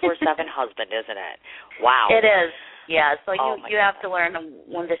 24/7 husband, isn't it? Wow. It is. Yeah, so you have to learn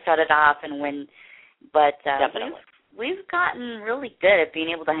when to shut it off and when. But definitely, we've gotten really good at being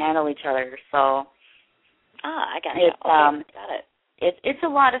able to handle each other. So I got it. Got it. It's a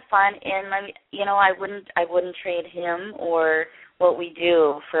lot of fun, and I wouldn't trade him or what we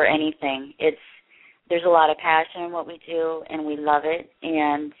do for anything. There's a lot of passion in what we do, and we love it,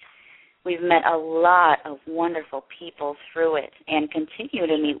 and we've met a lot of wonderful people through it, and continue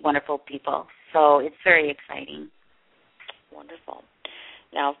to meet wonderful people. So it's very exciting. Wonderful.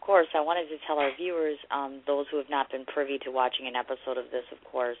 Now, of course, I wanted to tell our viewers, those who have not been privy to watching an episode of this, of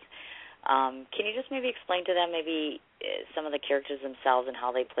course, can you just maybe explain to them maybe some of the characters themselves and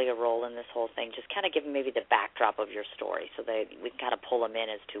how they play a role in this whole thing? Just kind of give them maybe the backdrop of your story so that we can kind of pull them in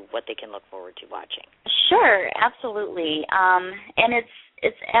as to what they can look forward to watching. Sure, absolutely. And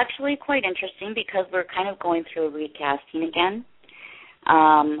it's actually quite interesting because we're kind of going through a recasting again.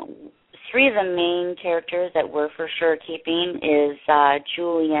 Three of the main characters that we're for sure keeping is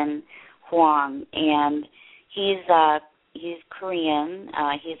Julian Huang, and he's Korean.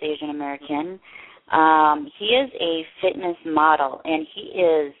 He's Asian American. He is a fitness model, and he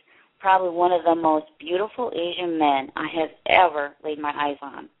is probably one of the most beautiful Asian men I have ever laid my eyes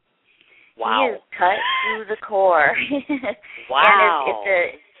on. Wow. He is cut to the core. Wow.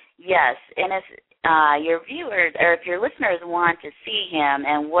 And it's your viewers, or if your listeners want to see him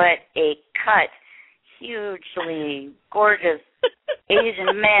and what a cut, hugely gorgeous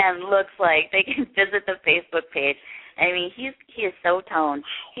Asian man looks like, they can visit the Facebook page. I mean, he is so toned.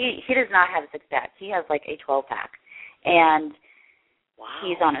 He does not have a six-pack. He has like a 12-pack. And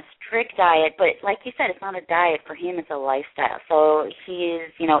he's on a strict diet, but like you said, it's not a diet. For him, it's a lifestyle. So he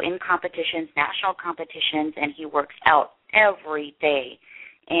is, in competitions, national competitions, and he works out every day.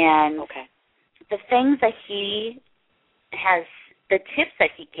 And the things that he has, the tips that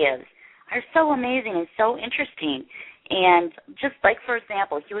he gives are so amazing and so interesting. And just like, for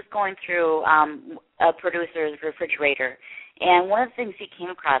example, he was going through a producer's refrigerator, and one of the things he came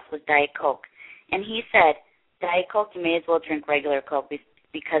across was Diet Coke. And he said, Diet Coke, you may as well drink regular Coke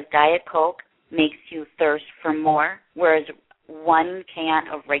because Diet Coke makes you thirst for more, whereas one can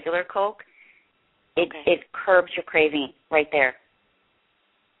of regular Coke, it curbs your craving right there.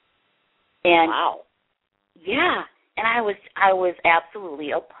 And wow. Yeah. And I was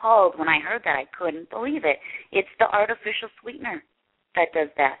absolutely appalled when I heard that. I couldn't believe it. It's the artificial sweetener that does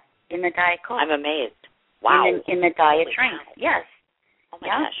that in the Diet Coke. I'm amazed. Wow. In the diet drink. Yes. Oh my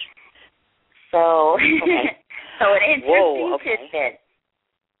gosh. So, so an interesting tidbit.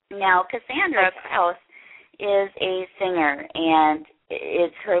 Now, Cassandra Krause is a singer, and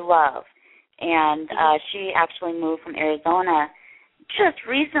it's her love. And she actually moved from Arizona, just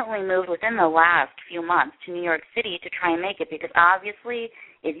recently moved within the last few months to New York City to try and make it, because obviously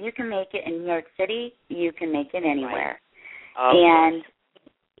if you can make it in New York City, you can make it anywhere. Right. And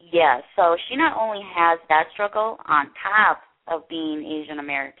yeah, so she not only has that struggle on top of being Asian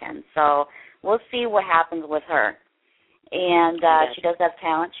American. So we'll see what happens with her. And she does have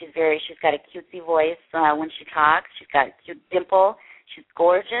talent. She's got a cutesy voice when she talks. She's got a cute dimple. She's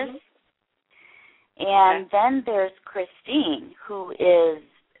gorgeous. And then there's Christine, who is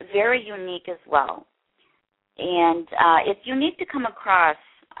very unique as well. And it's unique to come across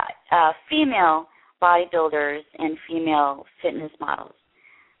female bodybuilders and female fitness models.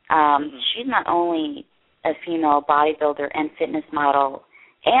 She's not only a female bodybuilder and fitness model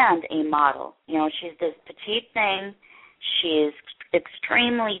and a model. You know, she's this petite thing. She's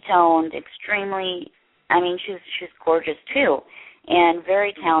extremely toned, she's gorgeous too, and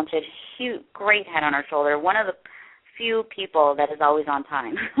very talented, cute, great head on her shoulder. One of the few people that is always on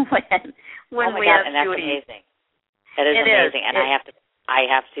time when we have and that's shooting. Amazing. That is amazing, and I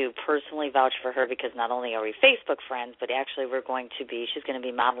have to personally vouch for her because not only are we Facebook friends, but actually she's going to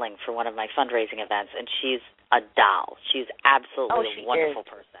be modeling for one of my fundraising events, and she's a doll. She's absolutely a wonderful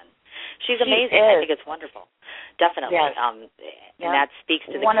person. She's amazing. I think it's wonderful. Definitely. Yes. And that speaks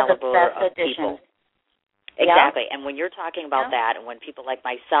to the one caliber of people. Additions. Exactly. And when you're talking about that, and when people like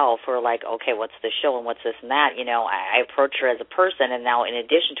myself who are like, okay, what's the show and what's this and that, you know, I approach her as a person, and now in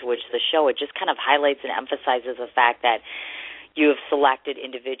addition to which the show, it just kind of highlights and emphasizes the fact that you have selected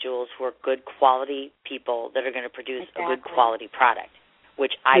individuals who are good quality people that are going to produce a good quality product,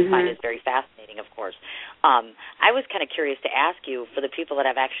 which I find is very fascinating, of course. I was kind of curious to ask you, for the people that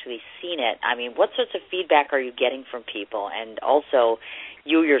have actually seen it, I mean, what sorts of feedback are you getting from people? And also,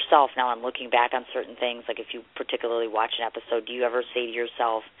 you yourself, now I'm looking back on certain things, like if you particularly watch an episode, do you ever say to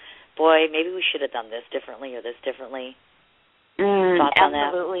yourself, boy, maybe we should have done this differently or this differently? Thoughts on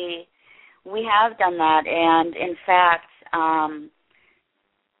that? Absolutely. We have done that, and in fact,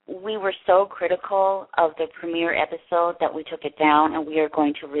 we were so critical of the premiere episode that we took it down, and we are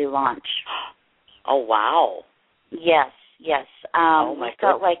going to relaunch. Oh, wow. Yes. We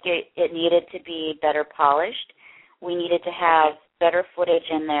felt like it needed to be better polished. We needed to have better footage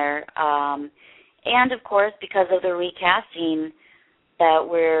in there. And, of course, because of the recasting that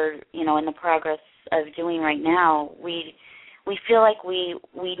we're, in the progress of doing right now, we feel like we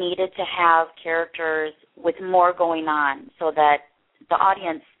needed to have characters with more going on so that the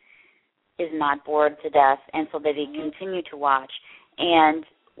audience is not bored to death and so that they continue to watch. And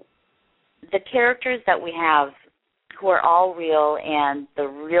the characters that we have, who are all real and the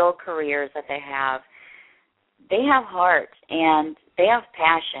real careers that they have heart and they have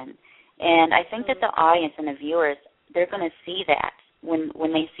passion. And I think that the audience and the viewers, they're going to see that when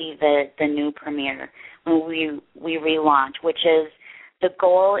they see the new premiere, when we relaunch, which is, the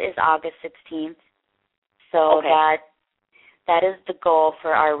goal is August 16th. So that is the goal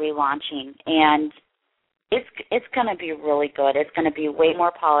for our relaunching. And it's going to be really good. It's going to be way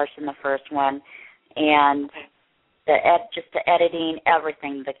more polished than the first one. And just the editing,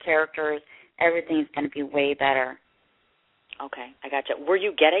 everything, the characters, everything's going to be way better. Okay, I gotcha. Were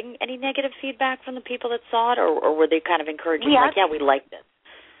you getting any negative feedback from the people that saw it, or were they kind of encouraging, we like this?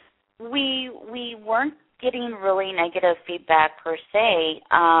 We weren't getting really negative feedback per se.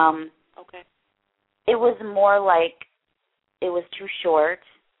 It was more like it was too short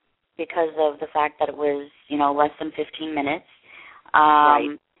because of the fact that it was, less than 15 minutes.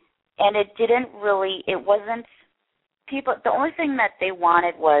 And it wasn't, people, the only thing that they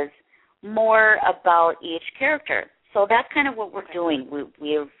wanted was more about each character. So that's kind of what we're doing.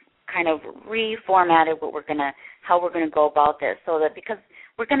 We've kind of reformatted how we're gonna go about this, so that, because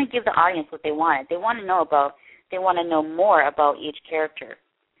we're gonna give the audience what they wanted. They want to know more about each character,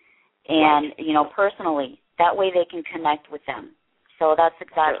 and personally. That way they can connect with them. So that's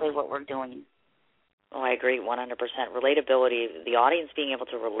exactly what we're doing. Oh, I agree 100%. Relatability, the audience being able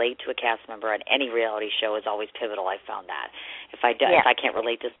to relate to a cast member on any reality show is always pivotal. I found that. If I can't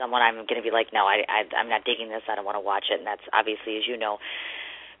relate to someone, I'm going to be like, no, I'm not digging this. I don't want to watch it. And that's obviously, as you know,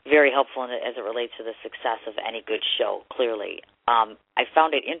 very helpful as it relates to the success of any good show, clearly. I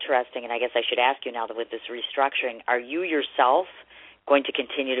found it interesting, and I guess I should ask you now that with this restructuring, are you yourself going to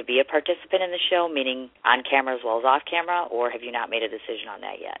continue to be a participant in the show, meaning on camera as well as off camera, or have you not made a decision on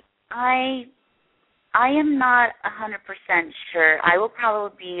that yet? I am not 100% sure. I will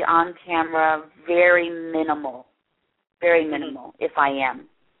probably be on camera very minimal, if I am.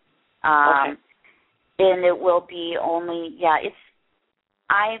 And it will be only,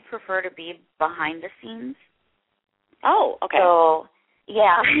 I prefer to be behind the scenes. Oh, okay. So,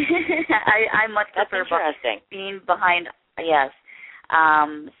 I much prefer being behind, yes.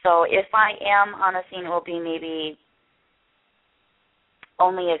 So if I am on a scene, it will be maybe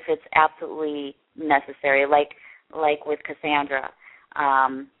only if it's absolutely necessary, like with Cassandra.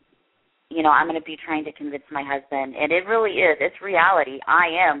 I'm going to be trying to convince my husband, and it really is. It's reality. I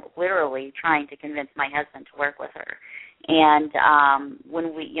am literally trying to convince my husband to work with her. And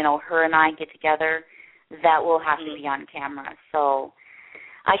when we, her and I get together, that will have to be on camera. So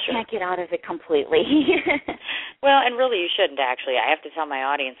I can't get out of it completely. Well, and really you shouldn't, actually. I have to tell my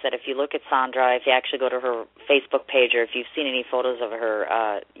audience that if you look at Sondra, if you actually go to her Facebook page, or if you've seen any photos of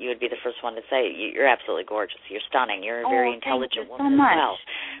her, you would be the first one to say, you're absolutely gorgeous. You're stunning. You're a very intelligent woman as well.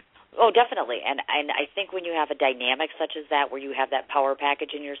 Oh, definitely. And I think when you have a dynamic such as that, where you have that power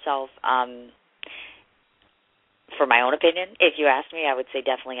package in yourself, for my own opinion, if you ask me, I would say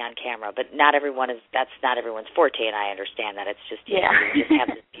definitely on camera. But that's not everyone's forte, and I understand that. It's just, you just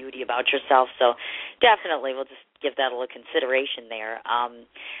have this beauty about yourself. So definitely we'll just give that a little consideration there.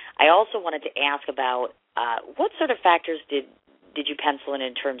 I also wanted to ask about what sort of factors did you pencil in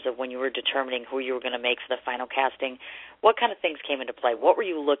terms of when you were determining who you were going to make for the final casting? What kind of things came into play? What were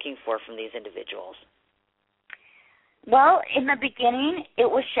you looking for from these individuals? Well, in the beginning, it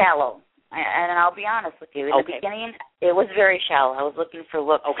was shallow. And I'll be honest with you. In the beginning, it was very shallow. I was looking for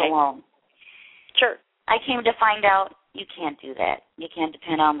looks alone. Sure. I came to find out you can't do that. You can't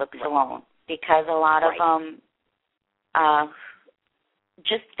depend on looks alone, because a lot of them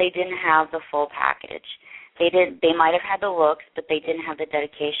they didn't have the full package. They might have had the looks, but they didn't have the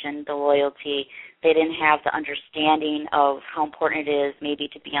dedication, the loyalty. They didn't have the understanding of how important it is maybe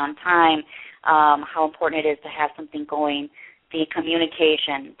to be on time, how important it is to have something going, the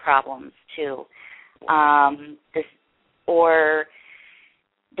communication problems too, or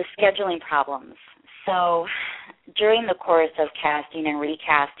the scheduling problems. So during the course of casting and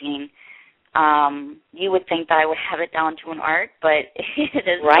recasting, you would think that I would have it down to an art, but it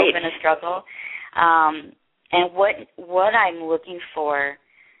has still been a struggle. And what I'm looking for,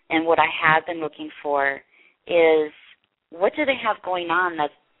 and what I have been looking for, is what do they have going on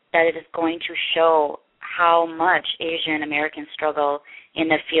that it is going to show how much Asian Americans struggle in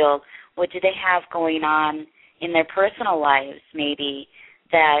the field? What do they have going on in their personal lives, maybe,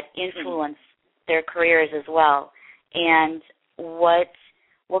 that influence their careers as well? And what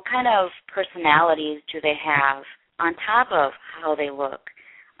kind of personalities do they have on top of how they look?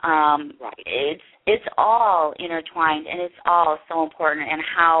 It's all intertwined, and it's all so important. And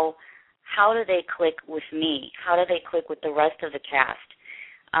how do they click with me? How do they click with the rest of the cast?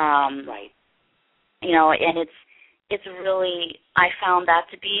 And it's really, I found that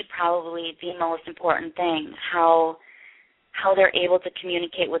to be probably the most important thing, how they're able to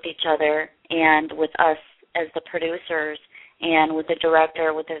communicate with each other and with us as the producers, and with the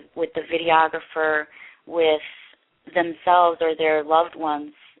director, with the videographer, with themselves or their loved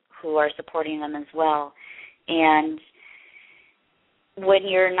ones who are supporting them as well. And when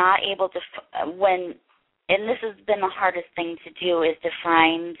you're not able to, and this has been the hardest thing to do, is to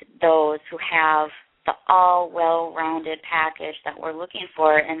find those who have the all well-rounded package that we're looking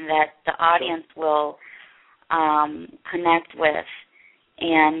for, and that the audience will connect with.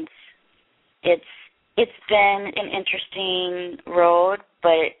 And it's been an interesting road,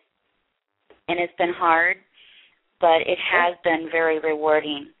 and it's been hard, but it has been very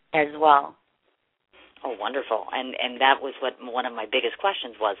rewarding as well. Oh, wonderful. And that was what one of my biggest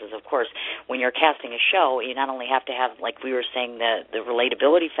questions was, is, of course, when you're casting a show, you not only have to have, like we were saying, the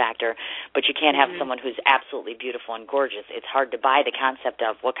relatability factor, but you can't have someone who's absolutely beautiful and gorgeous. It's hard to buy the concept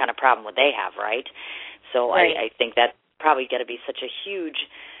of what kind of problem would they have, right? So I think that probably got to be such a huge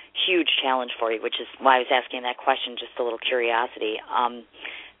challenge for you, which is why I was asking that question, just a little curiosity.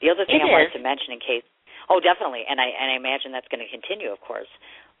 The other thing I wanted to mention in case, definitely, and I imagine that's going to continue, of course.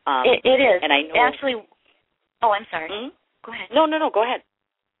 It is. And I know, actually. Oh, I'm sorry. Go ahead. No. Go ahead.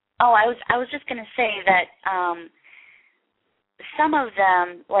 Oh, I was just going to say that some of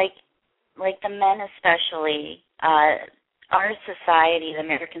them, like the men especially, our society, the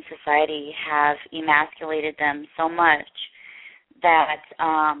American society, have emasculated them so much that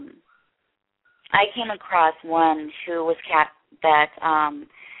I came across one who was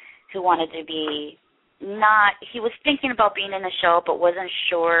who wanted to be. He was thinking about being in the show, but wasn't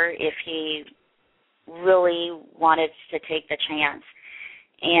sure if he really wanted to take the chance.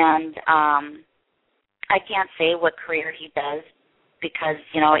 And I can't say what career he does, because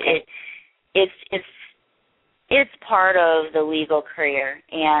it's part of the legal career.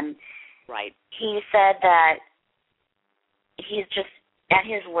 And he said that he's just at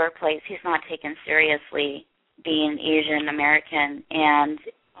his workplace, he's not taken seriously being Asian American, and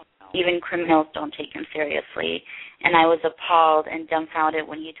even criminals don't take him seriously. And I was appalled and dumbfounded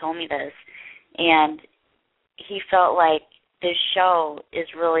when he told me this. And he felt like this show is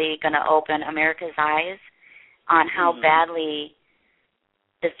really going to open America's eyes on how badly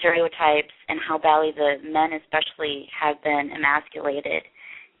the stereotypes and how badly the men especially have been emasculated.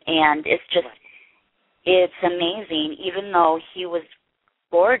 And it's just, it's amazing, even though he was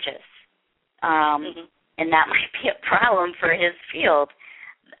gorgeous. And that might be a problem for his field.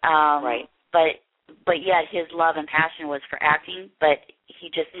 But yet his love and passion was for acting, but he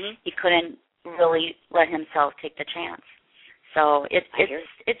just, he couldn't really let himself take the chance. So it's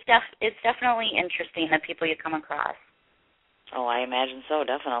definitely interesting, the people you come across. Oh, I imagine so,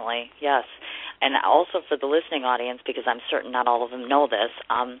 definitely, yes. And also for the listening audience, because I'm certain not all of them know this,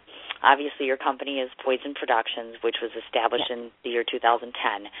 obviously your company is Poyzen Productions, which was established in the year 2010.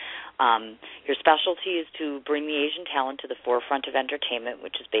 Your specialty is to bring the Asian talent to the forefront of entertainment,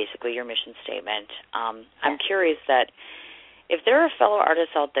 which is basically your mission statement. I'm curious that if there are fellow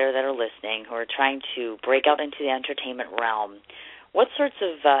artists out there that are listening who are trying to break out into the entertainment realm, what sorts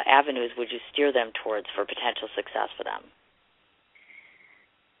of avenues would you steer them towards for potential success for them?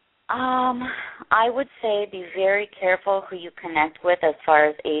 I would say be very careful who you connect with as far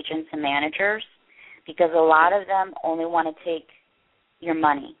as agents and managers, because a lot of them only want to take your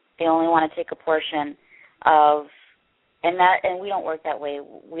money. They only want to take a portion of, and we don't work that way.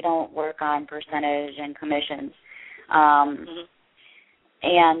 We don't work on percentage and commissions. And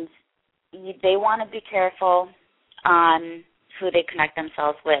they want to be careful on who they connect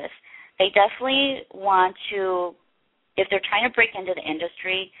themselves with. They definitely want to, if they're trying to break into the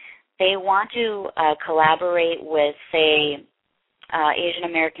industry, they want to collaborate with, say, Asian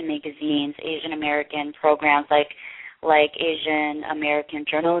American magazines, Asian American programs like Asian American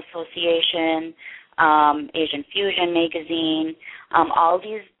Journal Association, Asian Fusion magazine. All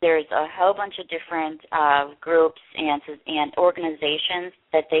these, there's a whole bunch of different groups and organizations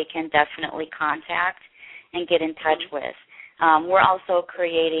that they can definitely contact and get in touch with. We're also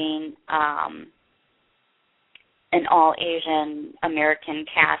creating an all-Asian American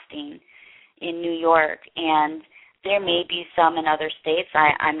casting in New York, and there may be some in other states.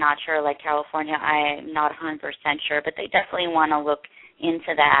 I'm not sure, like California, I'm not 100% sure, but they definitely want to look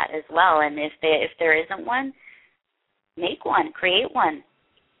into that as well. And if there isn't one, make one, create one,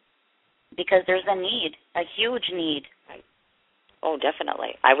 because there's a need, a huge need. Oh,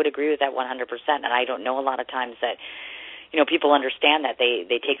 definitely. I would agree with that 100%, and I don't know a lot of times that people understand that.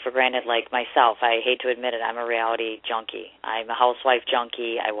 They take for granted, like myself. I hate to admit it, I'm a reality junkie. I'm a housewife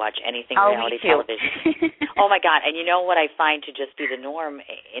junkie. I watch anything reality television. Oh, my God. And you know what I find to just be the norm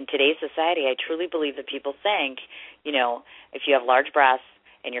in today's society? I truly believe that people think, if you have large breasts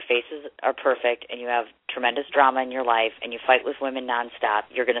and your faces are perfect and you have tremendous drama in your life and you fight with women nonstop,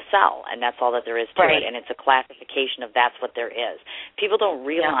 you're going to sell, and that's all that there is to it. And it's a classification of that's what there is. People don't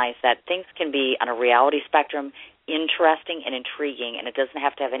realize that things can be on a reality spectrum interesting and intriguing, and it doesn't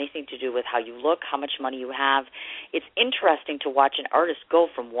have to have anything to do with how you look, how much money you have. It's interesting to watch an artist go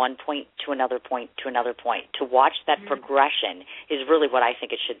from one point to another point to another point. To watch that progression is really what I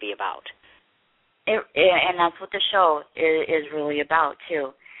think it should be about. And that's what the show is really about,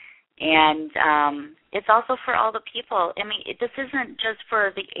 too. And it's also for all the people. I mean, this isn't just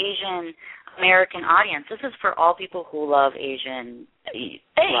for the Asian American audience. This is for all people who love Asian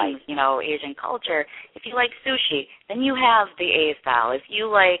things, Asian culture. If you like sushi, then you have the A style. If you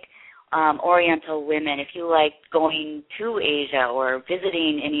like Oriental women, if you like going to Asia or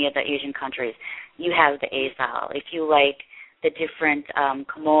visiting any of the Asian countries, you have the A style. If you like the different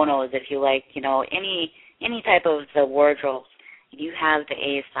kimonos, if you like, any type of the wardrobes, you have the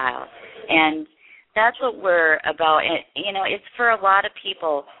A style. And that's what we're about. It's for a lot of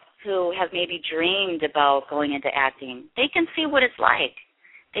people who have maybe dreamed about going into acting. They can see what it's like.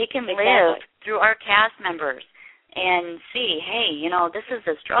 They can live through our cast members and see, hey, this is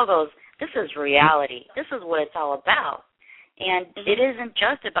the struggles. This is reality. This is what it's all about. And it isn't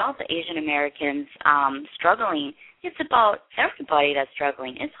just about the Asian Americans struggling. It's about everybody that's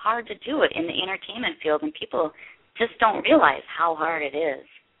struggling. It's hard to do it in the entertainment field, and people just don't realize how hard it is.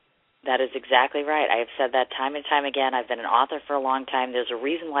 That is exactly right. I have said that time and time again. I've been an author for a long time. There's a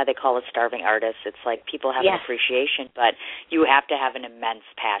reason why they call it starving artists. It's like people have an appreciation, but you have to have an immense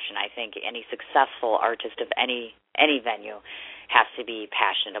passion. I think any successful artist of any venue has to be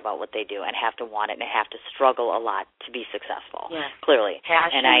passionate about what they do and have to want it and have to struggle a lot to be successful, clearly.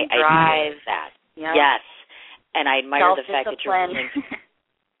 Passion, and I drive. admire that. Yep. Yes. And I admire the fact that you're willing to,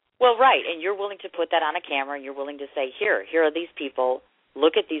 well, right, and you're willing to put that on a camera and you're willing to say, here are these people.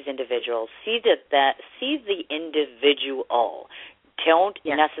 Look at these individuals. See the individual. Don't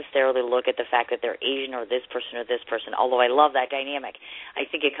necessarily look at the fact that they're Asian or this person, although I love that dynamic. I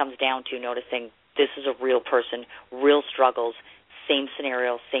think it comes down to noticing this is a real person, real struggles, same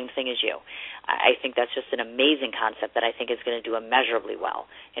scenario, same thing as you. I think that's just an amazing concept that I think is going to do immeasurably well,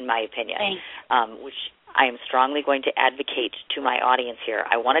 in my opinion, which I am strongly going to advocate to my audience here.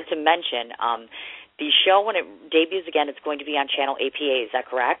 I wanted to mention the show, when it debuts again, it's going to be on Channel APA. Is that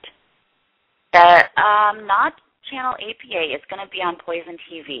correct? Not Channel APA. It's going to be on Poyzen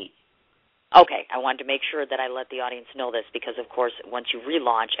TV. Okay, I wanted to make sure that I let the audience know this because, of course, once you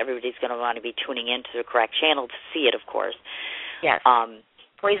relaunch, everybody's going to want to be tuning into the correct channel to see it, of course. Yes.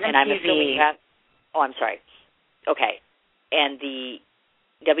 Poyzen and I'm TV. assuming you have. Oh, I'm sorry. Okay, and the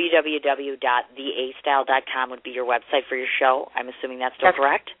www.theastyle.com would be your website for your show. I'm assuming that's still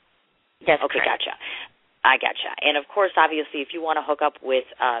correct? Yes. Okay, correct. gotcha. I gotcha. And, of course, obviously, if you want to hook up with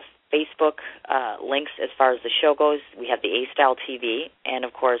Facebook links as far as the show goes, we have the A-Style TV. And,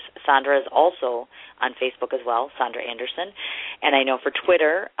 of course, Sondra is also on Facebook as well, Sondra Anderson. And I know for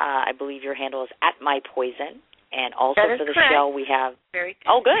Twitter, I believe your handle is @mypoyzen. And also for the show, we have... Very good.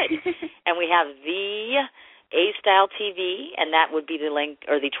 Oh, good. And we have the A-Style TV, and that would be the link,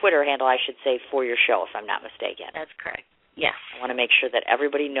 or the Twitter handle, I should say, for your show, if I'm not mistaken. That's correct. Yes. I want to make sure that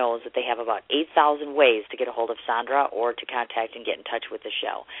everybody knows that they have about 8,000 ways to get a hold of Sondra or to contact and get in touch with the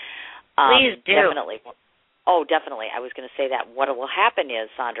show. Please do. Definitely. Oh, definitely. I was going to say that. What will happen is,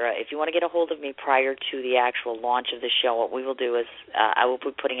 Sondra, if you want to get a hold of me prior to the actual launch of the show, what we will do is I will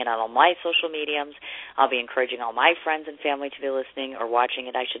be putting it on all my social mediums. I'll be encouraging all my friends and family to be listening or watching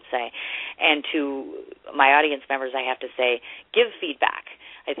it, I should say. And to my audience members, I have to say, give feedback.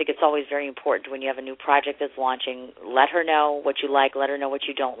 I think it's always very important when you have a new project that's launching, let her know what you like, let her know what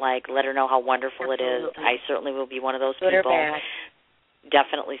you don't like, let her know how wonderful it is. I certainly will be one of those people. Good or bad.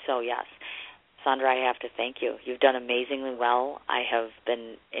 Definitely so, yes. Sondra, I have to thank you. You've done amazingly well. I have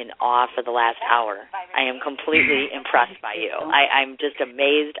been in awe for the last hour. I am completely impressed by you. I'm just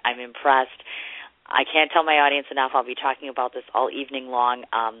amazed. I'm impressed. I can't tell my audience enough. I'll be talking about this all evening long.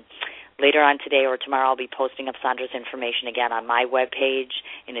 Later on today or tomorrow, I'll be posting up Sondra's information again on my webpage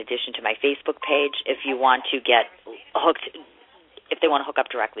in addition to my Facebook page if you want to get hooked, if they want to hook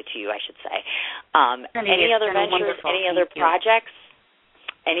up directly to you, I should say. Any other ventures, any other projects?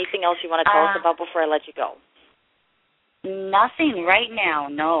 Anything else you want to tell us about before I let you go? Nothing right now.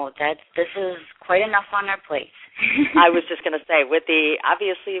 No, this is quite enough on our plate. I was just going to say,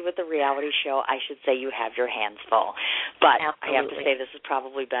 obviously with the reality show, I should say you have your hands full. But Absolutely. I have to say this has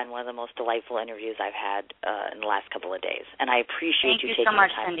probably been one of the most delightful interviews I've had in the last couple of days. And I appreciate you taking the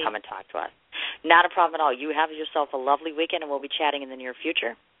time to come and talk to us. Not a problem at all. You have yourself a lovely weekend, and we'll be chatting in the near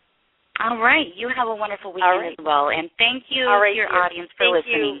future. All right. You have a wonderful weekend as well. And thank you to your audience for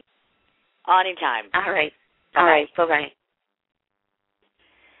listening. Anytime. All right. Bye-bye. All right. Bye-bye.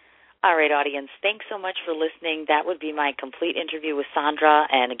 All right, audience. Thanks so much for listening. That would be my complete interview with Sondra.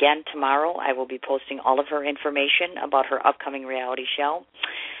 And again, tomorrow I will be posting all of her information about her upcoming reality show.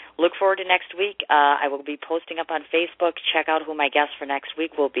 Look forward to next week. I will be posting up on Facebook. Check out who my guest for next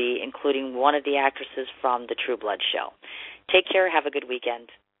week will be, including one of the actresses from the True Blood show. Take care. Have a good weekend.